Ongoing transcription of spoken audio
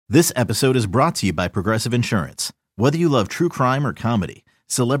This episode is brought to you by Progressive Insurance. Whether you love true crime or comedy,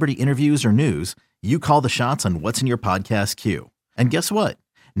 celebrity interviews or news, you call the shots on what's in your podcast queue. And guess what?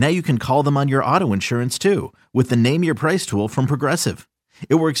 Now you can call them on your auto insurance too with the Name Your Price tool from Progressive.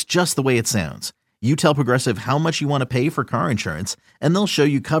 It works just the way it sounds. You tell Progressive how much you want to pay for car insurance, and they'll show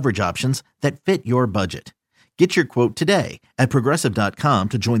you coverage options that fit your budget. Get your quote today at Progressive.com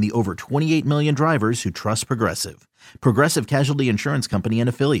to join the over 28 million drivers who trust Progressive. Progressive Casualty Insurance Company and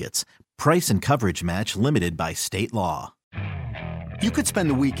Affiliates. Price and coverage match limited by state law. You could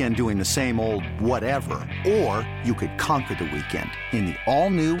spend the weekend doing the same old whatever, or you could conquer the weekend in the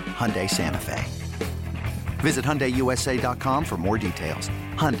all-new Hyundai Santa Fe. Visit HyundaiUSA.com for more details.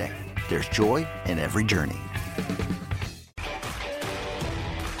 Hyundai, there's joy in every journey.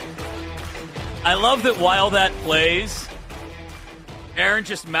 I love that while that plays, Aaron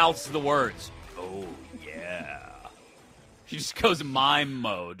just mouths the words, "Oh, yeah." She just goes mime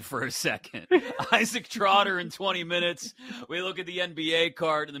mode for a second. Isaac Trotter in 20 minutes. We look at the NBA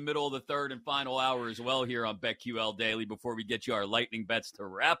card in the middle of the third and final hour as well here on BetQL Daily before we get you our lightning bets to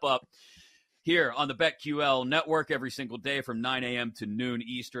wrap up here on the BetQL Network every single day from 9 a.m. to noon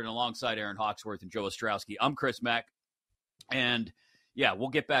Eastern alongside Aaron Hawksworth and Joe Ostrowski. I'm Chris Mack, and yeah, we'll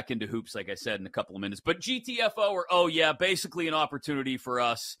get back into hoops, like I said, in a couple of minutes. But GTFO or Oh Yeah, basically an opportunity for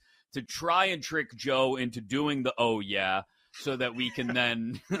us to try and trick Joe into doing the Oh Yeah so that we can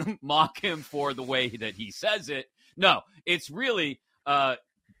then mock him for the way that he says it. No, it's really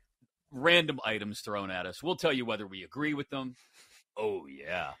random items thrown at us. We'll tell you whether we agree with them, oh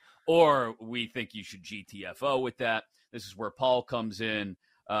yeah, or we think you should GTFO with that. This is where Paul comes in.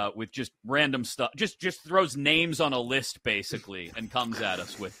 With just random stuff, just throws names on a list, basically, and comes at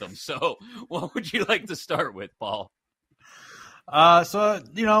us with them. So what would you like to start with, Paul?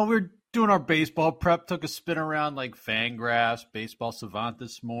 We're doing our baseball prep, took a spin around like Fangraphs, Baseball Savant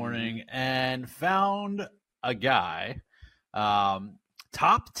this morning, and found a guy,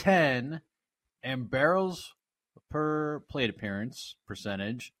 top 10 in barrels per plate appearance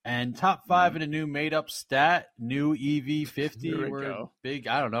percentage, and top 5 in a new made-up stat, new EV50. We're big,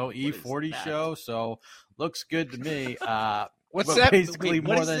 E40 show, so looks good to me. What's that? Basically, Wait,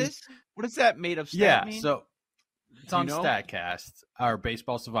 what is that made-up stat mean? So it's on StatCast, our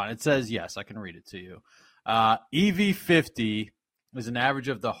Baseball Savant. It says, yes, I can read it to you. EV50 is an average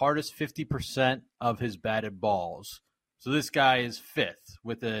of the hardest 50% of his batted balls. So this guy is 5th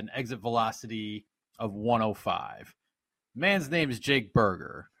with an exit velocity of 105. Man's name is Jake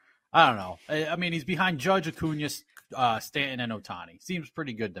Berger. I don't know. I mean, he's behind Judge, Acuna, Stanton, and Ohtani. Seems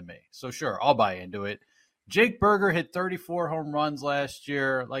pretty good to me. So sure, I'll buy into it. Jake Berger hit 34 home runs last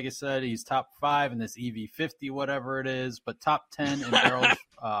year. Like I said, he's top 5 in this EV50, whatever it is, but top 10 in barrels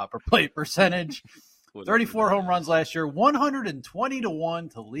per plate percentage. 34 home runs last year,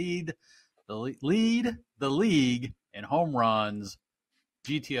 120-1 to lead the league in home runs.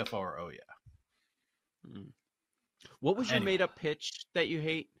 GTFO or Oh Yeah. What was your made-up pitch that you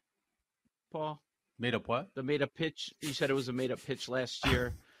hate, Paul? Made up what? The made-up pitch. You said it was a made-up pitch last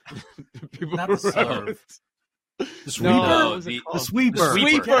year. Not the serve. The sweeper. No, the sweeper.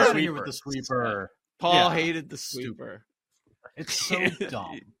 Sweeper. With the sweeper. Paul hated the sweeper. It's so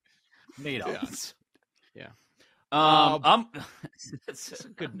dumb. Made up. Yeah. That's a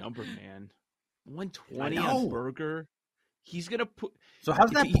good number, man. 120 on Burger. He's gonna put. So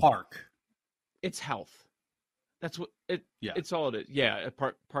how's that park? It's health. That's what it. Yeah. It's all it is. Yeah,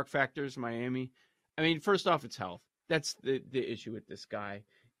 park factors, Miami. I mean, first off, it's health. That's the issue with this guy.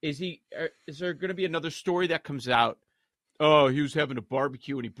 Is there going to be another story that comes out? Oh, he was having a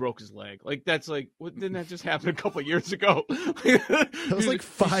barbecue and he broke his leg. Like that's like, didn't that just happen a couple of years ago? That was like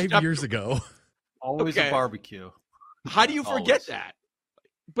 5 years ago. Always a barbecue. How do you forget that?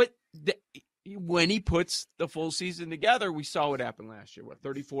 But when he puts the full season together, we saw what happened last year.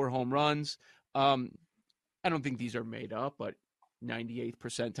 34 home runs. I don't think these are made up, but 98th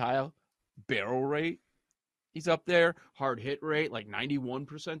percentile barrel rate. He's up there. Hard hit rate, like 91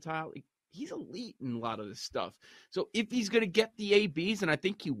 percentile. He's elite in a lot of this stuff. So if he's going to get the ABs, and I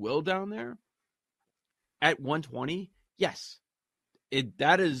think he will down there at 120, yes,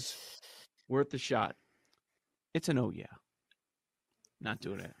 that is worth a shot. It's an oh yeah. Not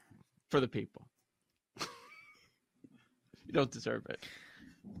doing it for the people. You don't deserve it.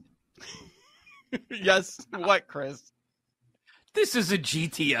 Yes. What, Chris? This is a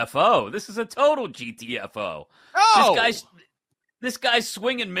GTFO. This is a total GTFO. Oh! This guy's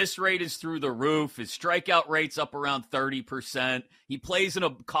swing and miss rate is through the roof. His strikeout rate's up around 30%. He plays in a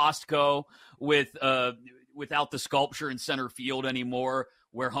Costco without the sculpture in center field anymore,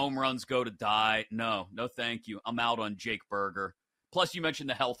 where home runs go to die. No, thank you. I'm out on Jake Berger. Plus, you mentioned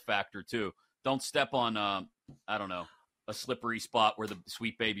the health factor, too. Don't step on, I don't know, a slippery spot where the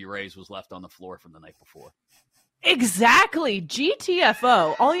Sweet Baby Ray's was left on the floor from the night before. Exactly.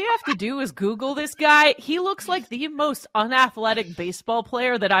 GTFO. All you have to do is Google this guy. He looks like the most unathletic baseball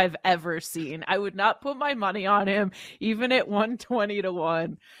player that I've ever seen. I would not put my money on him, even at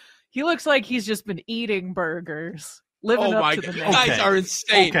 120-1. He looks like he's just been eating burgers. Living up to the name. You guys are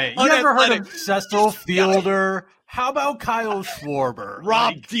insane. Okay, you ever heard of Cecil Fielder? How about Kyle Schwarber?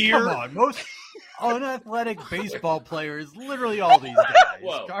 Rob Deere? Come on, most unathletic baseball players, literally all these guys.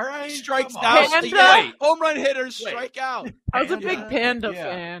 Whoa. All right, Strikes come on. out. Panda? Yeah. Home run hitters strike out. I was a big Panda Yeah.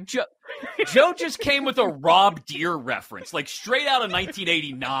 fan. Joe just came with a Rob Deere reference, like straight out of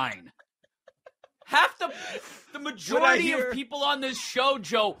 1989. Half the majority of people on this show,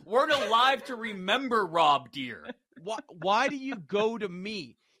 Joe, weren't alive to remember Rob Deere. Why do you go to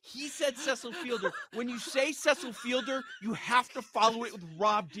me? He said Cecil Fielder. When you say Cecil Fielder, you have to follow it with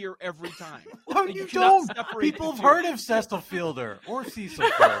Rob Deere every time. No, Like, you cannot don't. separate People the have two. heard of Cecil Fielder or Cecil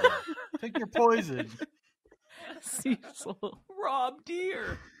Fielder. Pick your poison. Cecil. Rob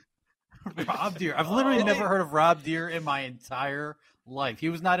Deere. Rob Deere. I've literally never heard of Rob Deere in my entire life. He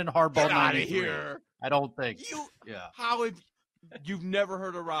was not in Hardball Get out of 93. here. I don't think. How have you've never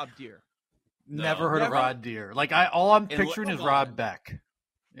heard of Rob Deere? Never heard of Never? Rod Deere. Like all I'm And picturing is hold Rob on. Beck.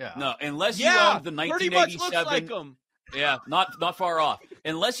 Yeah. No, unless you Yeah, owned the pretty much 1987. looks like him. Yeah, not far off.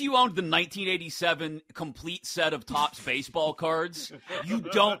 Unless you owned the 1987 complete set of Topps baseball cards, you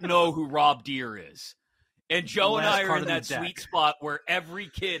don't know who Rob Deere is. And Joe and Last I are card in of the that deck. sweet spot where every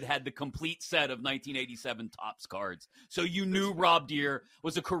kid had the complete set of 1987 Topps cards. So you knew Rob Deere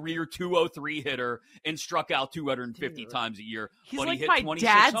was a career 203 hitter and struck out 250 times a year. He's but like he hit my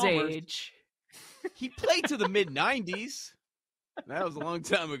 26 dad's homers. age. He played to the mid-90s. That was a long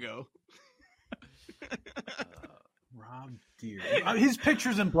time ago. Rob Deere. His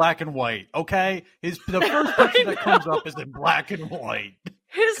picture's in black and white, okay? The first picture that comes up is in black and white.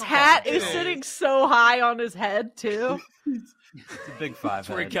 His hat is dude. sitting so high on his head, too. It's a big five. That's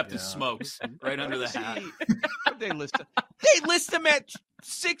where he kept his smokes, right under the hat. What'd they list him? They list him at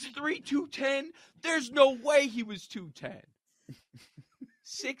 6'3", 210. There's no way he was 210.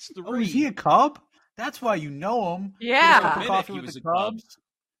 6'3". Oh, is he a Cub? That's why you know him. Yeah. Cup of Minute coffee he with was the a Cub. Cubs.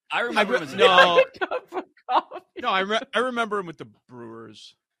 I remember him as a No, Cup of coffee. no, I remember him with the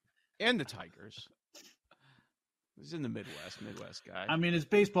Brewers and the Tigers. He's in the Midwest guy. I mean, his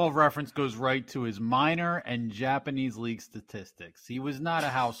baseball reference goes right to his minor and Japanese league statistics. He was not a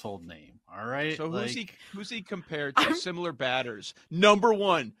household name, all right? So Like, who's he compared to? Similar batters. Number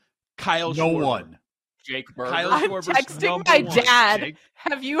one, Kyle no Schwarber. one. Jake Burger. Kyle I'm Schwarber's texting number my one. dad. Jake-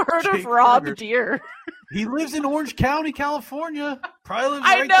 Have you heard Jake of Rob Burger. Deere? He lives in Orange County, California. Probably lives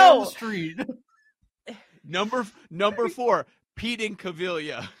I right know. down the street. Number four, Pete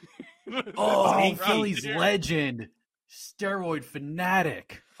Incaviglia. Oh, Rob Phillies Deere. legend. Steroid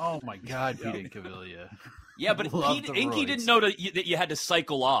fanatic. Oh, my God, Pete Incaviglia. Yeah, but Love the Inky roids. didn't know that you had to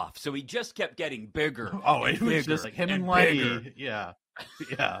cycle off, so he just kept getting bigger. Oh, it was bigger just like him and and Lenny. bigger. Yeah.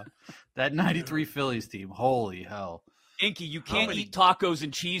 Yeah. That 93 Phillies team. Holy hell. Inky, you can't eat tacos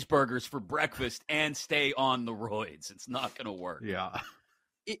and cheeseburgers for breakfast and stay on the roids. It's not going to work. Yeah.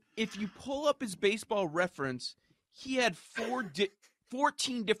 If you pull up his baseball reference, he had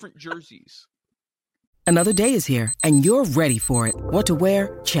 14 different jerseys. Another day is here, and you're ready for it. What to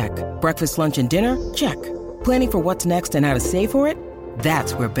wear? Check. Breakfast, lunch, and dinner? Check. Planning for what's next and how to save for it?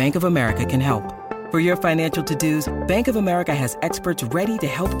 That's where Bank of America can help. For your financial to-dos, Bank of America has experts ready to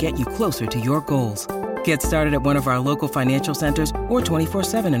help get you closer to your goals. Get started at one of our local financial centers or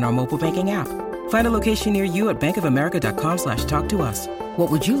 24/7 in our mobile banking app. Find a location near you at bankofamerica.com/talktous. What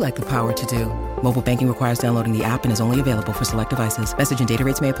would you like the power to do? Mobile banking requires downloading the app and is only available for select devices. Message and data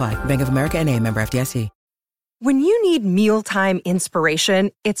rates may apply. Bank of America N.A., member FDIC. When you need mealtime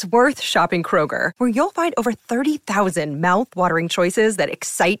inspiration, it's worth shopping Kroger, where you'll find over 30,000 mouthwatering choices that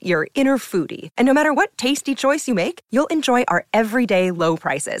excite your inner foodie. And no matter what tasty choice you make, you'll enjoy our everyday low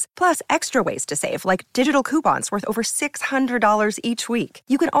prices, plus extra ways to save, like digital coupons worth over $600 each week.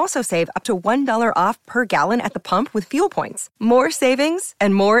 You can also save up to $1 off per gallon at the pump with fuel points. More savings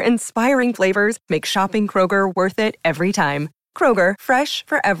and more inspiring flavors make shopping Kroger worth it every time. Kroger, fresh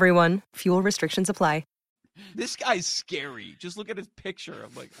for everyone. Fuel restrictions apply. This guy's scary. Just look at his picture.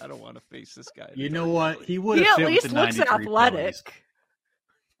 I'm like, I don't want to face this guy. You know what? He would He have at fit with least the looks 93 athletic. Phillies.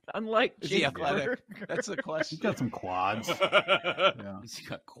 Unlike Is he Jake athletic? Burger. That's the question. He's got some quads. Yeah. He's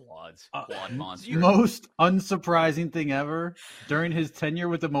got quads. Quad monster. Most unsurprising thing ever, during his tenure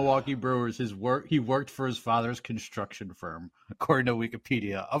with the Milwaukee Brewers, he worked for his father's construction firm, according to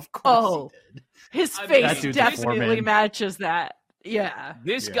Wikipedia. Of course Oh, he did. his I mean, face that dude's a definitely foreman. matches that. Yeah.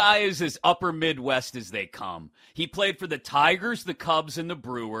 This guy is as upper Midwest as they come. He played for the Tigers, the Cubs, and the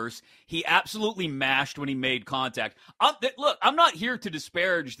Brewers. He absolutely mashed when he made contact. Look, I'm not here to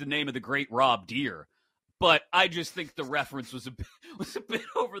disparage the name of the great Rob Deere, but I just think the reference was a bit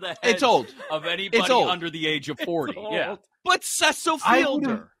over the head It's old. of anybody under the age of 40. Yeah. But Cecil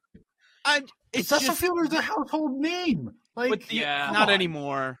Fielder. Cecil Fielder's a household name. Like, not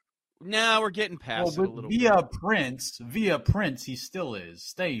anymore. Now we're getting past it a little bit. Via Prince, he still is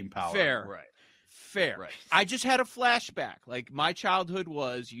staying power. Fair. Right. I just had a flashback. Like, my childhood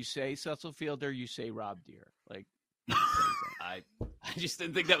was, you say Cecil Fielder, you say Rob Deere. Like, I just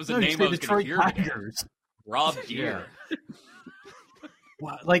didn't think that was a name I was going to hear. Tigers. Rob Deere.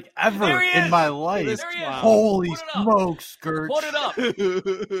 Wow, like ever in my life. Wow. Holy smokes, Gert. Put it up.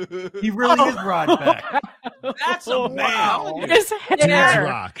 He really is Rod Beck. That's a man. His Dude's hair.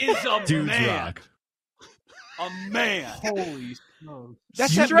 rock. Is a Dude's man. rock. A man. Holy smokes.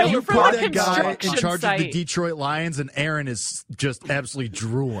 That's You, straight you from put the that guy in construction charge of the site. Detroit Lions, and Aaron is just absolutely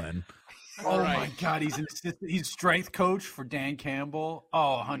drooling. Oh my God, he's strength coach for Dan Campbell.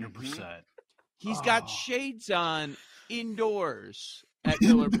 Oh, 100%. He's got shades on indoors at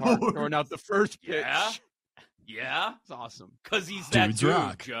Miller Park, throwing out the first pitch. Yeah. It's awesome. Because he's that Dude's dude,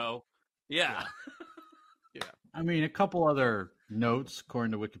 rock. Joe. Yeah. I mean, a couple other notes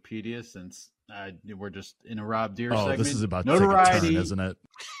according to Wikipedia, since we're just in a Rob Deere segment. This is about to take a turn, isn't it?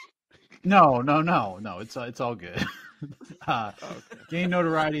 No. It's all good. Gained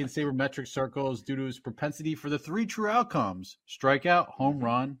notoriety in sabermetric circles due to his propensity for the three true outcomes: strikeout, home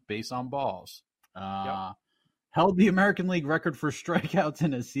run, base on balls. Held the American League record for strikeouts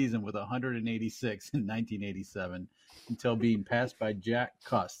in a season with 186 in 1987 until being passed by Jack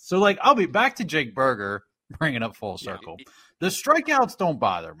Cust. So, I'll be back to Jake Berger, bringing up full circle. The strikeouts don't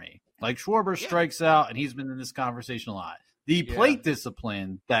bother me. Like, Schwarber strikes out, and he's been in this conversation a lot. The plate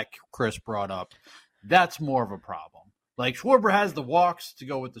discipline that Chris brought up, that's more of a problem. Like, Schwarber has the walks to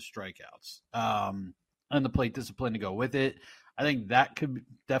go with the strikeouts, and the plate discipline to go with it. I think that could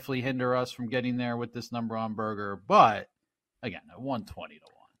definitely hinder us from getting there with this number on Berger. But, again, at 120 to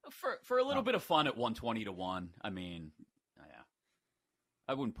 1. For a little bit of fun at 120 to 1, I mean,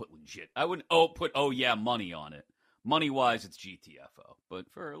 I wouldn't put legit. I wouldn't put money on it. Money-wise, it's GTFO. But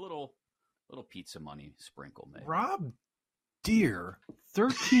for a little pizza money sprinkle, maybe. Rob Deere,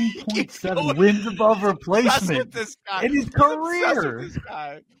 13.7 wins above replacement This guy. in his career. This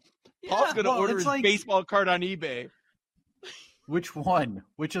guy. Paul's going to order his baseball card on eBay. Which one?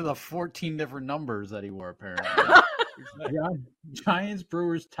 Which of the 14 different numbers that he wore, apparently? Giants,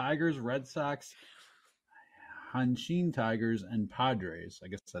 Brewers, Tigers, Red Sox, Hanshin Tigers, and Padres. I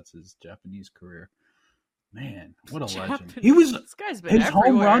guess that's his Japanese career. Man, what a legend. This guy's been His everywhere.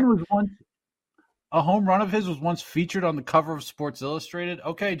 home run was once a home run of his was once featured on the cover of Sports Illustrated.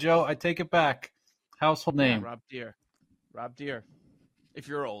 Okay, Joe, I take it back. Household name. Rob Deere. If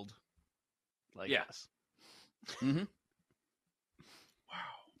you're old. Yes. Mm-hmm.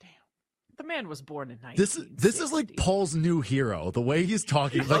 The man was born in 1960. This is like Paul's new hero. The way he's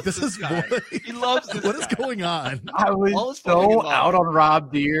talking, like this is what He loves this what is going on. I was so out on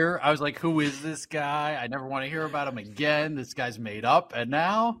Rob Deere. I was like, who is this guy? I never want to hear about him again. This guy's made up. And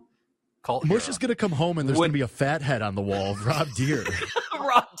now, cult hero. Mush is going to come home and there's going to be a fat head on the wall of Rob Deere.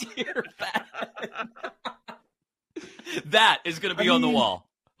 Rob Deere. That is going to be on the wall.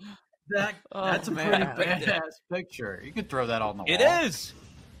 That's a pretty badass picture. You could throw that on the wall. It is.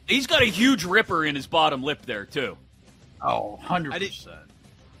 He's got a huge ripper in his bottom lip there, too. Oh, 100%.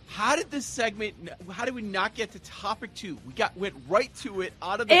 How did we not get to topic 2? We went right to it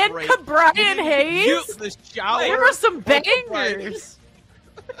out of the break. And Brian Hayes. The shower. There were some bangers.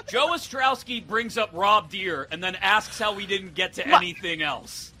 Joe Ostrowski brings up Rob Deere and then asks how we didn't get to anything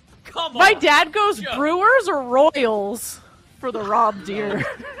else. Come on. My dad goes Joe. Brewers or Royals for the Rob Deere.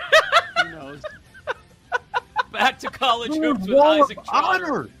 Who knows? Back to college hoops with Wall of Isaac Trotter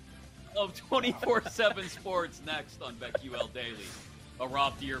Honor. of 24/7 Sports next on BetQL Daily, a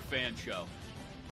Rob Deere fan show.